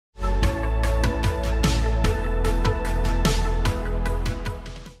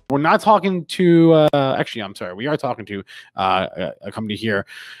We're not talking to, actually, I'm sorry, we are talking to a company here.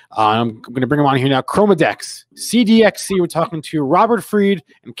 I'm going to bring them on here now. ChromaDex, CDXC. We're talking to Robert Freed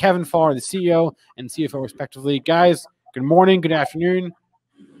and Kevin Farr, the CEO and CFO, respectively. Guys, good morning, good afternoon,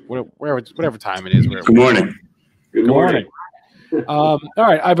 whatever time it is. Good morning. Good morning. All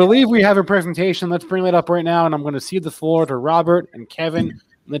right, I believe we have a presentation. Let's bring that up right now, and I'm going to cede the floor to Robert and Kevin and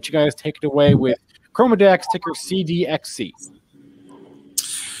let you guys take it away with ChromaDex, ticker CDXC.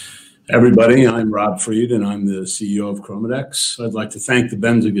 Everybody, I'm Rob Freed, and I'm the CEO of ChromaDex. I'd like to thank the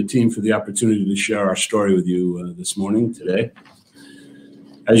Benzinga team for the opportunity to share our story with you this morning, today.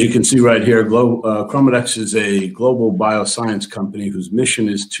 As you can see right here, ChromaDex is a global bioscience company whose mission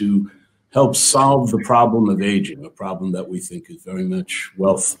is to help solve the problem of aging, a problem that we think is very much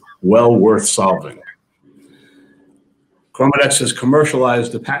well worth solving. ChromaDex has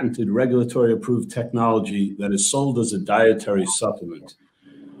commercialized a patented regulatory-approved technology that is sold as a dietary supplement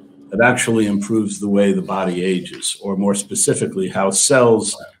that actually improves the way the body ages, or more specifically, how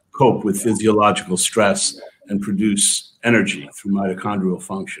cells cope with physiological stress and produce energy through mitochondrial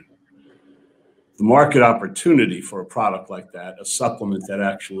function. The market opportunity for a product like that, a supplement that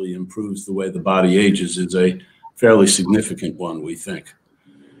actually improves the way the body ages, is a fairly significant one, we think.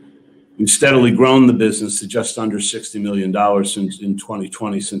 We've steadily grown the business to just under $60 million in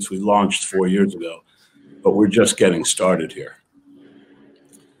 2020 since we launched 4 years ago, but we're just getting started here.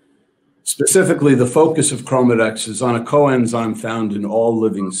 Specifically, the focus of ChromaDex is on a coenzyme found in all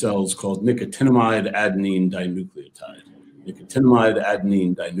living cells called nicotinamide adenine dinucleotide. Nicotinamide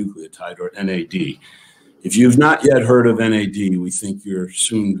adenine dinucleotide, or NAD. If you've not yet heard of NAD, we think you're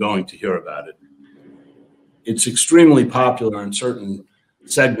soon going to hear about it. It's extremely popular in certain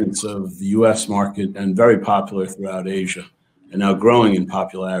segments of the US market and very popular throughout Asia, and now growing in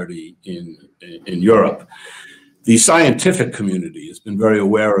popularity in Europe. The scientific community has been very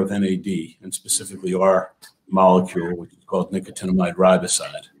aware of NAD, and specifically our molecule, which is called nicotinamide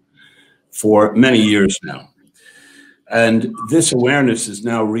riboside, for many years now. And this awareness has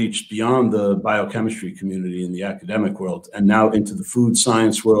now reached beyond the biochemistry community in the academic world and now into the food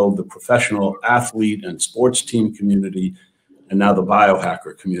science world, the professional athlete and sports team community, and now the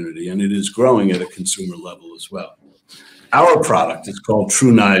biohacker community. And it is growing at a consumer level as well. Our product is called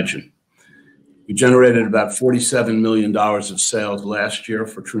TRU NIAGEN. We generated about $47 million of sales last year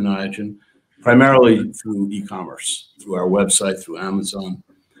for TRU NIAGEN, primarily through e-commerce, through our website, through Amazon,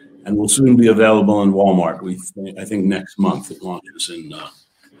 and will soon be available in Walmart. I think next month it launches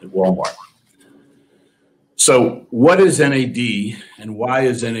at Walmart. So what is NAD and why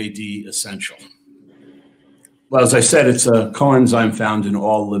is NAD essential? Well, as I said, it's a coenzyme found in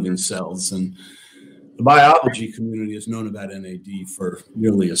all living cells, and the biology community has known about NAD for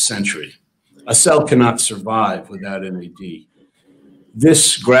nearly a century. A cell cannot survive without NAD.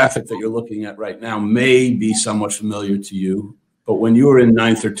 This graphic that you're looking at right now may be somewhat familiar to you, but when you were in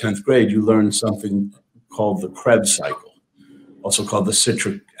 9th or 10th grade, you learned something called the Krebs cycle, also called the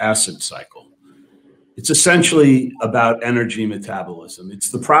citric acid cycle. It's essentially about energy metabolism.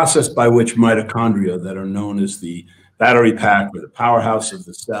 It's the process by which mitochondria, that are known as the battery pack or the powerhouse of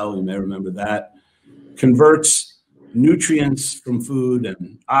the cell, you may remember that, converts nutrients from food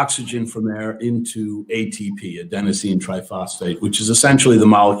and oxygen from air into ATP, adenosine triphosphate, which is essentially the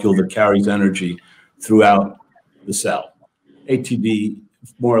molecule that carries energy throughout the cell. ATP,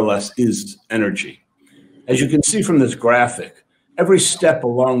 more or less, is energy. As you can see from this graphic, every step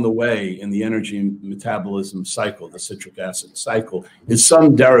along the way in the energy metabolism cycle, the citric acid cycle, is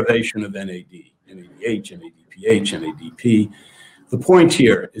some derivation of NAD, NADH, NADPH, NADP. The point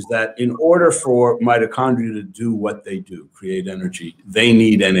here is that in order for mitochondria to do what they do, create energy, they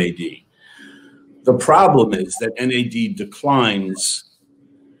need NAD. The problem is that NAD declines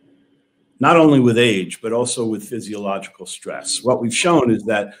not only with age, but also with physiological stress. What we've shown is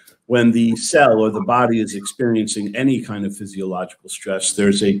that when the cell or the body is experiencing any kind of physiological stress,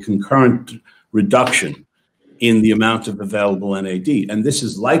 there's a concurrent reduction in the amount of available NAD. And this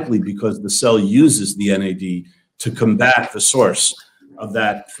is likely because the cell uses the NAD to combat the source of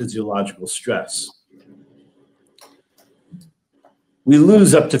that physiological stress. We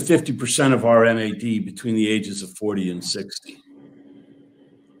lose up to 50% of our NAD between the ages of 40 and 60.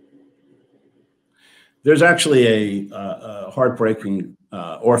 There's actually a heartbreaking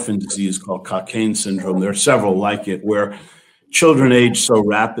orphan disease called Cockayne syndrome. There are several like it, where children age so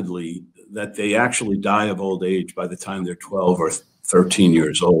rapidly that they actually die of old age by the time they're 12 or 13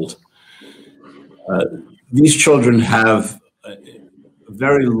 years old. These children have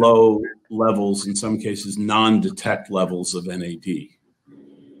very low levels, in some cases non-detect levels of NAD.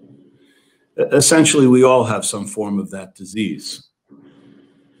 Essentially, we all have some form of that disease.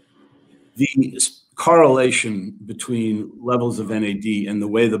 The correlation between levels of NAD and the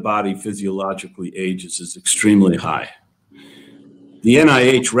way the body physiologically ages is extremely high. The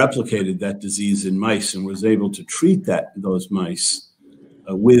NIH replicated that disease in mice and was able to treat those mice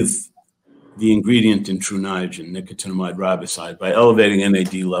with the ingredient in TRU NIAGEN, nicotinamide riboside, by elevating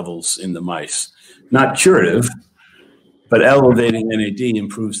NAD levels in the mice. Not curative, but elevating NAD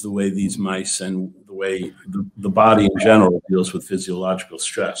improves the way these mice and the way the body in general deals with physiological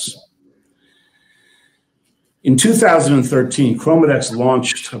stress. In 2013, ChromaDex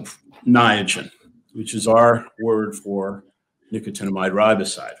launched NIAGEN, which is our word for nicotinamide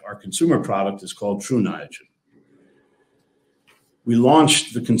riboside. Our consumer product is called TRU NIAGEN. We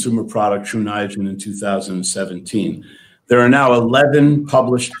launched the consumer product TRU NIAGEN in 2017. There are now 11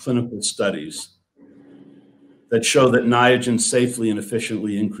 published clinical studies that show that NIAGEN safely and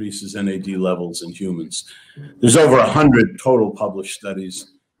efficiently increases NAD levels in humans. There's over 100 total published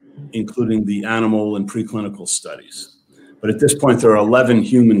studies, including the animal and preclinical studies. But at this point, there are 11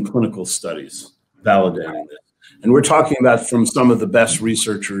 human clinical studies validating this. And we're talking about from some of the best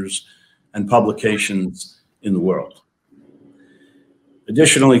researchers and publications in the world.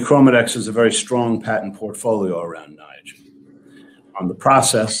 Additionally, ChromaDex has a very strong patent portfolio around NIAGEN, on the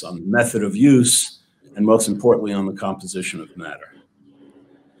process, on the method of use, and most importantly, on the composition of matter.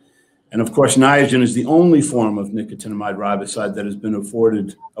 And of course, NIAGEN is the only form of nicotinamide riboside that has been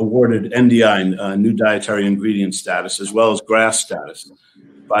awarded NDI, New Dietary Ingredient status, as well as GRAS status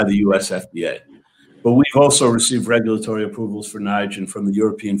by the US FDA. But we've also received regulatory approvals for NIAGEN from the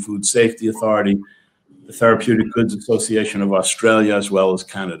European Food Safety Authority, the Therapeutic Goods Association of Australia, as well as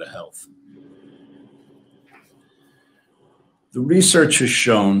Canada Health. The research has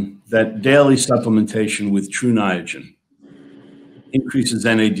shown that daily supplementation with TRU NIAGEN increases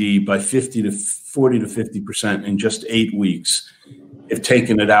NAD by 40 to 50% in just 8 weeks if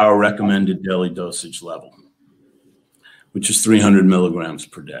taken at our recommended daily dosage level, which is 300 milligrams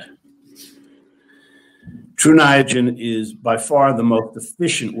per day. TRU NIAGEN is by far the most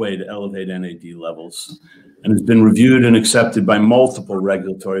efficient way to elevate NAD levels and has been reviewed and accepted by multiple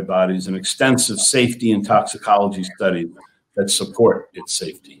regulatory bodies and extensive safety and toxicology studies that support its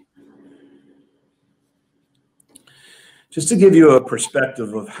safety. Just to give you a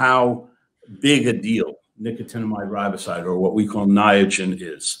perspective of how big a deal nicotinamide riboside, or what we call NIAGEN,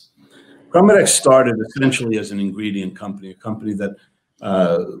 is. ChromaDex started essentially as an ingredient company, a company that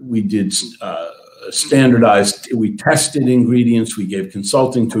we did standardized, we tested ingredients, we gave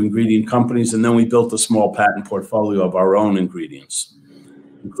consulting to ingredient companies, and then we built a small patent portfolio of our own ingredients,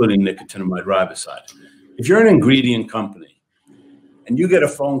 including nicotinamide riboside. If you're an ingredient company and you get a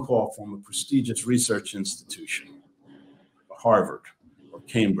phone call from a prestigious research institution, Harvard or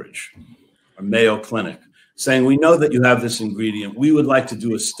Cambridge or Mayo Clinic, saying, we know that you have this ingredient, we would like to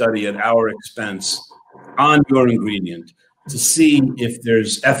do a study at our expense on your ingredient to see if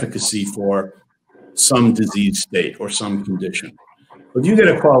there's efficacy for some disease state or some condition. If you get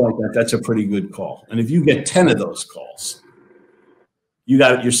a call like that, that's a pretty good call. And if you get 10 of those calls, you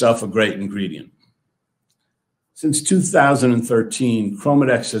got yourself a great ingredient. Since 2013,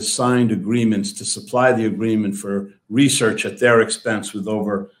 ChromaDex has signed agreements to supply the agreement for research at their expense with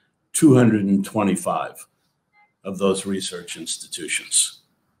over 225 of those research institutions.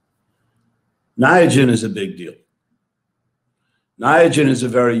 NIAGEN is a big deal. NIAGEN is a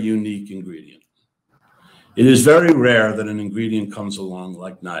very unique ingredient. It is very rare that an ingredient comes along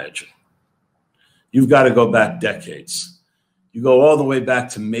like NIAGEN. You've got to go back decades. You go all the way back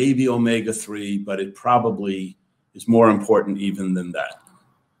to maybe omega-3, but it probably is more important even than that.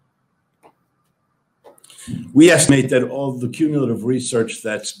 We estimate that all the cumulative research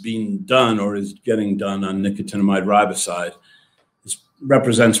that's being done or is getting done on nicotinamide riboside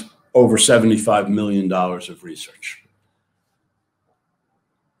represents over $75 million of research,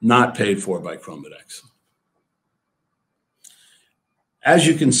 not paid for by ChromaDex. As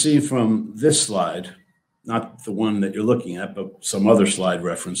you can see from this slide, not the one that you're looking at, but some other slide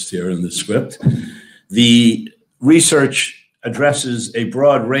referenced here in the script, the research addresses a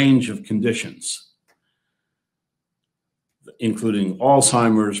broad range of conditions, including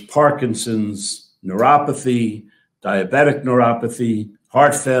Alzheimer's, Parkinson's, neuropathy, diabetic neuropathy,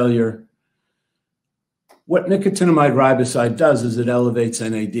 heart failure. What nicotinamide riboside does is it elevates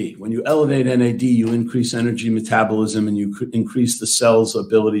NAD. When you elevate NAD, you increase energy metabolism and you increase the cell's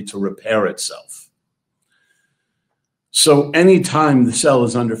ability to repair itself. So anytime the cell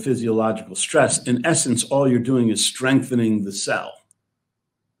is under physiological stress, in essence, all you're doing is strengthening the cell.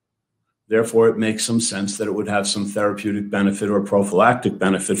 Therefore, it makes some sense that it would have some therapeutic benefit or prophylactic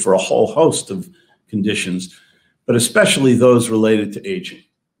benefit for a whole host of conditions, but especially those related to aging.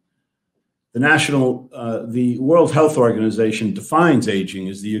 The World Health Organization defines aging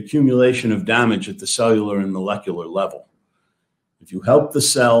as the accumulation of damage at the cellular and molecular level. If you help the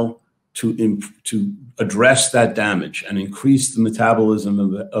cell to address that damage and increase the metabolism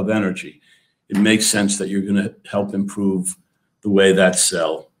of energy, it makes sense that you're going to help improve the way that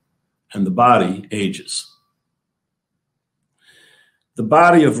cell and the body ages. The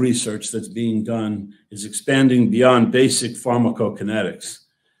body of research that's being done is expanding beyond basic pharmacokinetics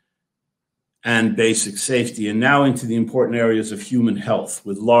and basic safety, and now into the important areas of human health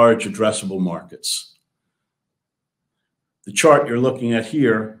with large addressable markets. The chart you're looking at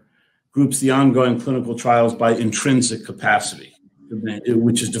here groups the ongoing clinical trials by intrinsic capacity,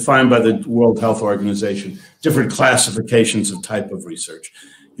 which is defined by the World Health Organization, different classifications of type of research.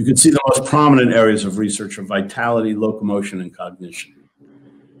 You can see the most prominent areas of research are vitality, locomotion, and cognition.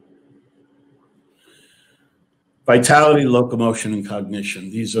 Vitality, locomotion, and cognition.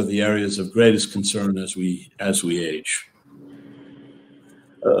 These are the areas of greatest concern as we age.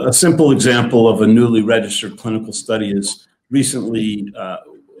 A simple example of a newly registered clinical study is recently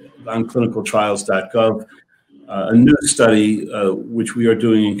on clinicaltrials.gov, a new study which we are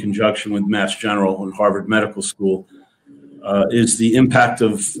doing in conjunction with Mass General and Harvard Medical School is the impact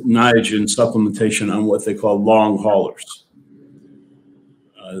of Niagen supplementation on what they call long haulers.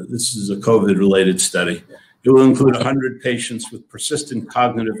 This is a COVID-related study. It will include 100 patients with persistent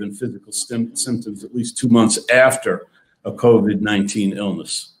cognitive and physical symptoms at least 2 months after a COVID-19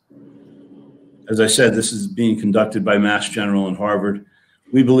 illness. As I said, this is being conducted by Mass General and Harvard.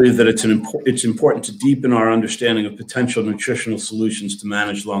 We believe that it's important to deepen our understanding of potential nutritional solutions to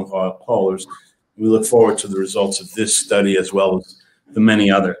manage long haulers. We look forward to the results of this study as well as the many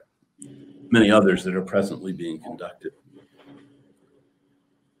others that are presently being conducted.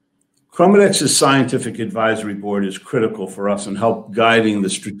 ChromaDex's scientific advisory board is critical for us in help guiding the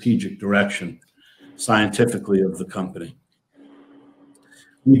strategic direction scientifically of the company.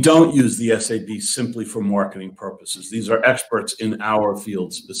 We don't use the SAB simply for marketing purposes. These are experts in our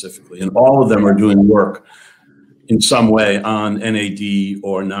field specifically, and all of them are doing work in some way on NAD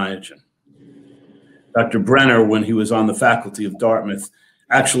or Niagen. Dr. Brenner, when he was on the faculty of Dartmouth,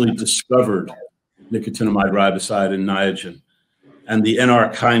 actually discovered nicotinamide riboside and Niagen and the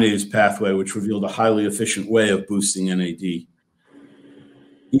NR kinase pathway, which revealed a highly efficient way of boosting NAD. He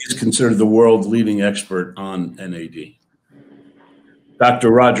is considered the world's leading expert on NAD.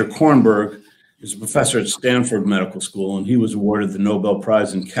 Dr. Roger Kornberg is a professor at Stanford Medical School, and he was awarded the Nobel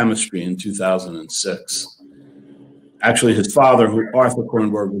Prize in Chemistry in 2006. Actually, his father, Arthur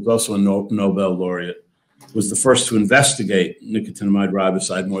Kornberg, was also a Nobel laureate, was the first to investigate nicotinamide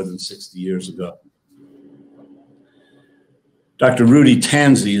riboside more than 60 years ago. Dr. Rudy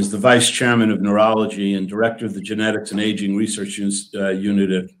Tanzi is the vice chairman of neurology and director of the Genetics and Aging Research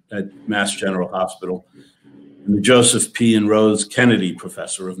Unit at Mass General Hospital, and the Joseph P. and Rose Kennedy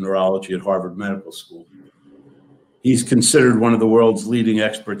Professor of Neurology at Harvard Medical School. He's considered one of the world's leading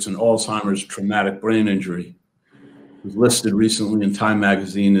experts in Alzheimer's traumatic brain injury. He was listed recently in Time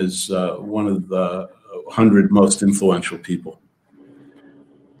magazine as one of the 100 most influential people.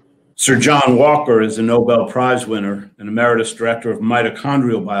 Sir John Walker is a Nobel Prize winner and emeritus director of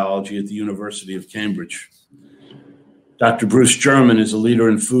mitochondrial biology at the University of Cambridge. Dr. Bruce German is a leader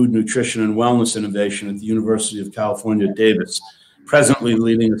in food, nutrition, and wellness innovation at the University of California, Davis, presently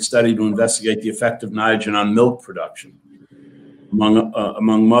leading a study to investigate the effect of Niagen on milk production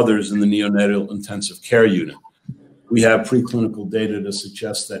among mothers in the neonatal intensive care unit. We have preclinical data to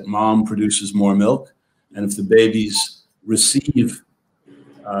suggest that mom produces more milk, and if the babies receive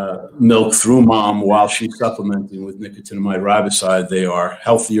milk through mom while she's supplementing with nicotinamide riboside, they are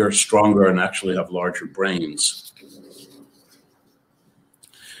healthier, stronger, and actually have larger brains.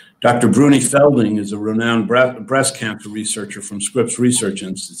 Dr. Bruni Felding is a renowned breast cancer researcher from Scripps Research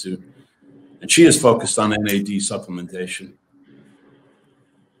Institute, and she is focused on NAD supplementation.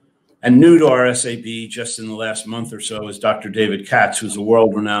 And new to our SAB just in the last month or so is Dr. David Katz, who's a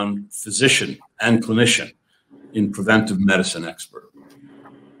world-renowned physician and clinician in preventive medicine expert.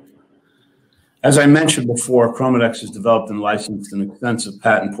 As I mentioned before, ChromaDex has developed and licensed an extensive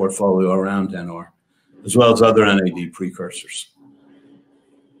patent portfolio around NR, as well as other NAD precursors.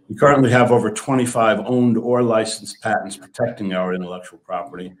 We currently have over 25 owned or licensed patents protecting our intellectual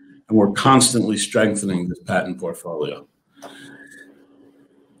property, and we're constantly strengthening this patent portfolio.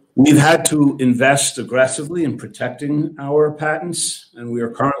 We've had to invest aggressively in protecting our patents, and we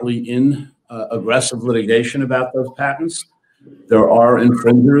are currently in aggressive litigation about those patents. There are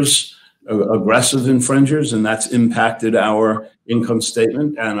infringers, aggressive infringers, and that's impacted our income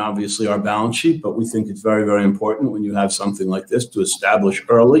statement and obviously our balance sheet. But we think it's very, very important when you have something like this to establish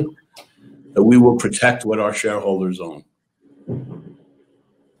early that we will protect what our shareholders own.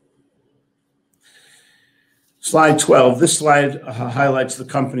 Slide 12. This slide highlights the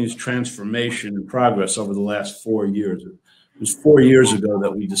company's transformation and progress over the last 4 years. It was 4 years ago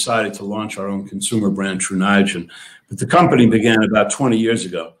that we decided to launch our own consumer brand, TRU NIAGEN, but the company began about 20 years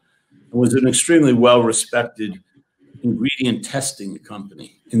ago and was an extremely well-respected ingredient testing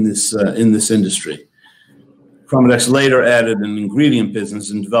company in this industry. ChromaDex later added an ingredient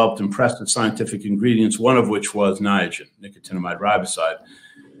business and developed impressive scientific ingredients, one of which was niagen, nicotinamide riboside,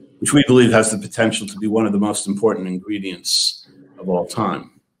 which we believe has the potential to be one of the most important ingredients of all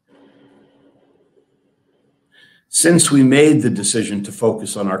time. Since we made the decision to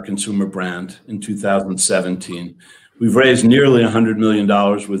focus on our consumer brand in 2017, we've raised nearly $100 million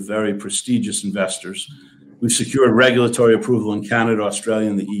with very prestigious investors. We've secured regulatory approval in Canada, Australia,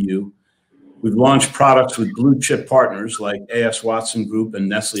 and the EU. We've launched products with blue chip partners like A.S. Watson Group and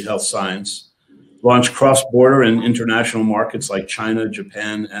Nestle Health Science, launched cross-border and international markets like China,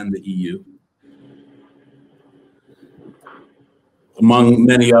 Japan, and the EU, among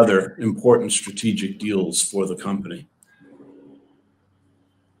many other important strategic deals for the company.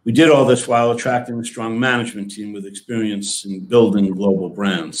 We did all this while attracting a strong management team with experience in building global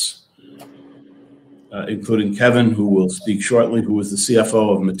brands, including Kevin, who will speak shortly, who was the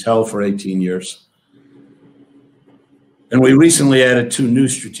CFO of Mattel for 18 years. And we recently added 2 new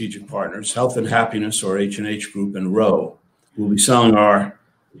strategic partners, Health and Happiness, or H&H Group, and Rowe, who will be selling our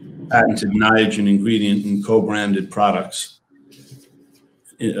patented Niagen ingredient and co-branded products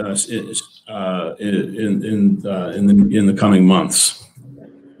in the coming months.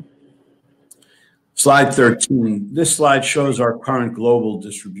 Slide 13. This slide shows our current global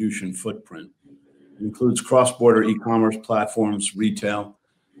distribution footprint. It includes cross-border e-commerce platforms, retail.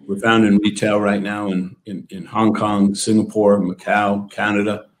 We're found in retail right now in Hong Kong, Singapore, Macau,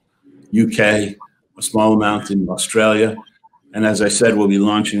 Canada, UK, a small amount in Australia. And as I said, we'll be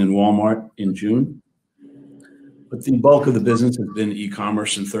launching in Walmart in June. But the bulk of the business has been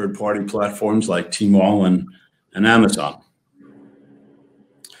e-commerce and third-party platforms like Tmall and Amazon.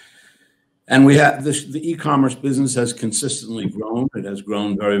 And we have the e-commerce business has consistently grown. It has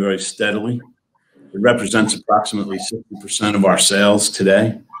grown very, very steadily. It represents approximately 60% of our sales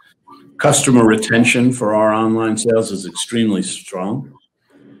today. Customer retention for our online sales is extremely strong.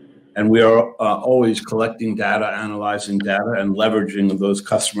 And we are always collecting data, analyzing data, and leveraging those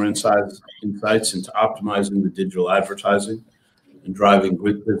customer insights into optimizing the digital advertising and driving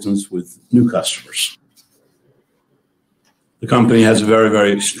great business with new customers. The company has a very,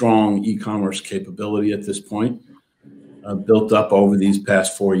 very strong e-commerce capability at this point, built up over these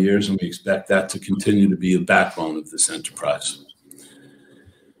past 4 years, and we expect that to continue to be a backbone of this enterprise.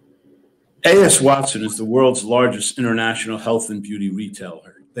 A.S. Watson is the world's largest international health and beauty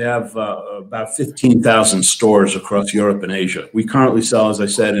retailer. They have about 15,000 stores across Europe and Asia. We currently sell, as I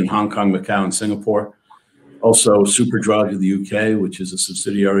said, in Hong Kong, Macau, and Singapore. Also, Superdrug in the UK, which is a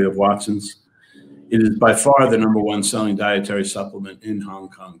subsidiary of Watson's. It is by far the #1 selling dietary supplement in Hong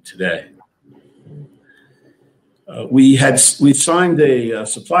Kong today. We signed a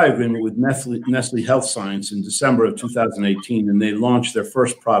supply agreement with Nestle Health Science in December of 2018, and they launched their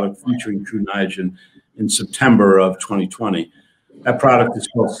first product featuring TRU NIAGEN in September of 2020. That product is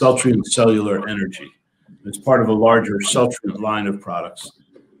called Celtriant Cellular Energy. It's part of a larger Celtriant line of products,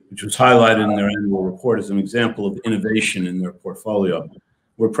 which was highlighted in their annual report as an example of innovation in their portfolio.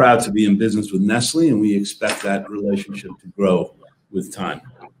 We're proud to be in business with Nestle, and we expect that relationship to grow with time.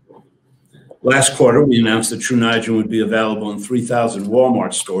 Last quarter, we announced that TRU NIAGEN would be available in 3,000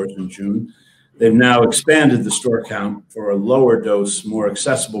 Walmart stores in June. They've now expanded the store count for a lower dose, more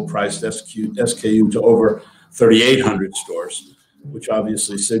accessible priced SKU to over 3,800 stores, which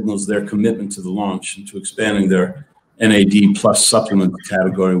obviously signals their commitment to the launch and to expanding their NAD plus supplement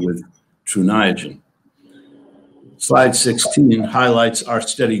category with TRU NIAGEN. Slide 16 highlights our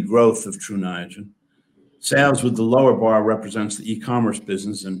steady growth of TRU NIAGEN. Sales with the lower bar represents the e-commerce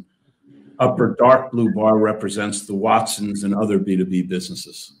business, and upper dark blue bar represents the Watsons and other B2B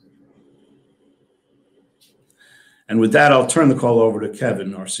businesses. And with that, I'll turn the call over to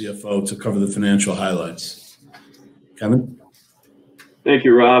Kevin, our CFO, to cover the financial highlights. Kevin? Thank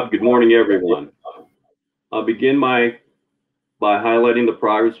you, Rob. Good morning, everyone. I'll begin by highlighting the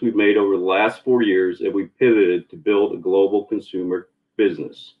progress we've made over the last 4 years as we pivoted to build a global consumer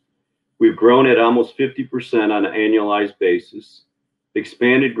business. We've grown at almost 50% on an annualized basis,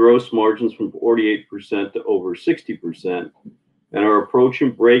 expanded gross margins from 48% to over 60%, and are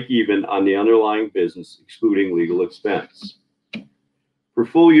approaching break even on the underlying business, excluding legal expense. For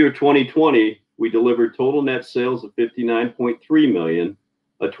full year 2020, we delivered total net sales of $59.3 million,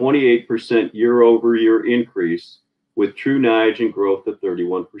 a 28% year-over-year increase, with TRU NIAGEN growth of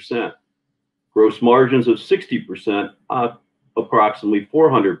 31%. Gross margins of 60%, up approximately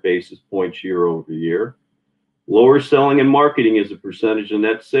 400 basis points year-over-year. Lower selling and marketing as a percentage of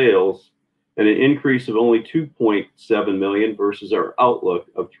net sales, and an increase of only $2.7 million versus our outlook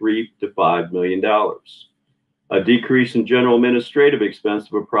of $3 to $5 million. A decrease in general administrative expense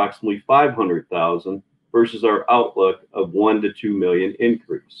of approximately $500,000 versus our outlook of $1 to $2 million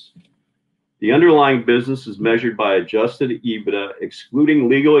increase. The underlying business is measured by adjusted EBITDA excluding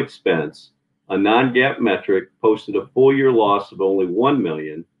legal expense, a non-GAAP metric, posted a full year loss of only $1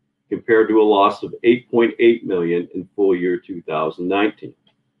 million compared to a loss of $8.8 million in full year 2019.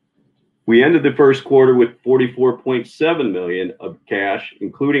 We ended the first quarter with $44.7 million of cash,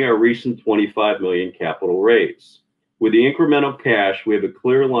 including our recent $25 million capital raise. With the incremental cash, we have a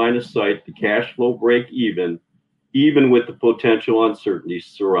clear line of sight to cash flow break even with the potential uncertainties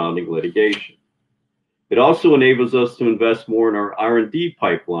surrounding litigation. It also enables us to invest more in our R&D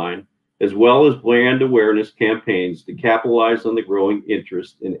pipeline, as well as brand awareness campaigns to capitalize on the growing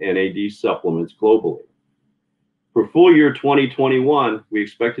interest in NAD supplements globally. For full year 2021, we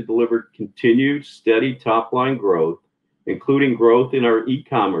expect to deliver continued steady top-line growth, including growth in our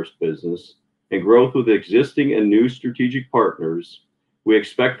e-commerce business and growth with existing and new strategic partners. We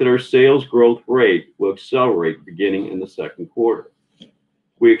expect that our sales growth rate will accelerate beginning in the second quarter.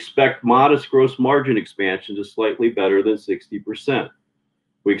 We expect modest gross margin expansion to slightly better than 60%.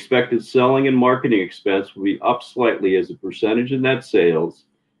 We expect that selling and marketing expense will be up slightly as a percentage of net sales,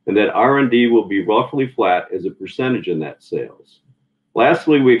 and that R&D will be roughly flat as a percentage of net sales.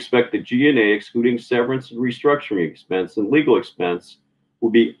 Lastly, we expect that G&A, excluding severance and restructuring expense and legal expense, will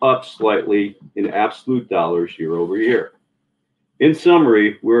be up slightly in absolute dollars year over year. In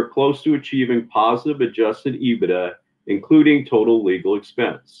summary, we're close to achieving positive adjusted EBITDA, including total legal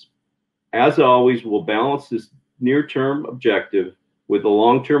expense. As always, we'll balance this near-term objective with a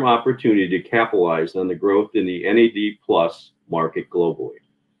long-term opportunity to capitalize on the growth in the NAD plus market globally.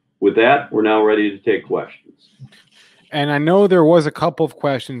 With that, we're now ready to take questions. And I know there was a couple of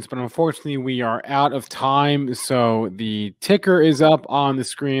questions, but unfortunately we are out of time. So the ticker is up on the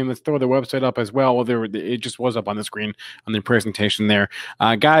screen. Let's throw the website up as well. Well, it just was up on the screen on the presentation there.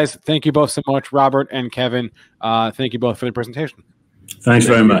 Guys, thank you both so much, Robert and Kevin. Thank you both for the presentation. Thanks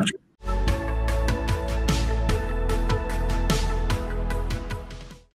very much.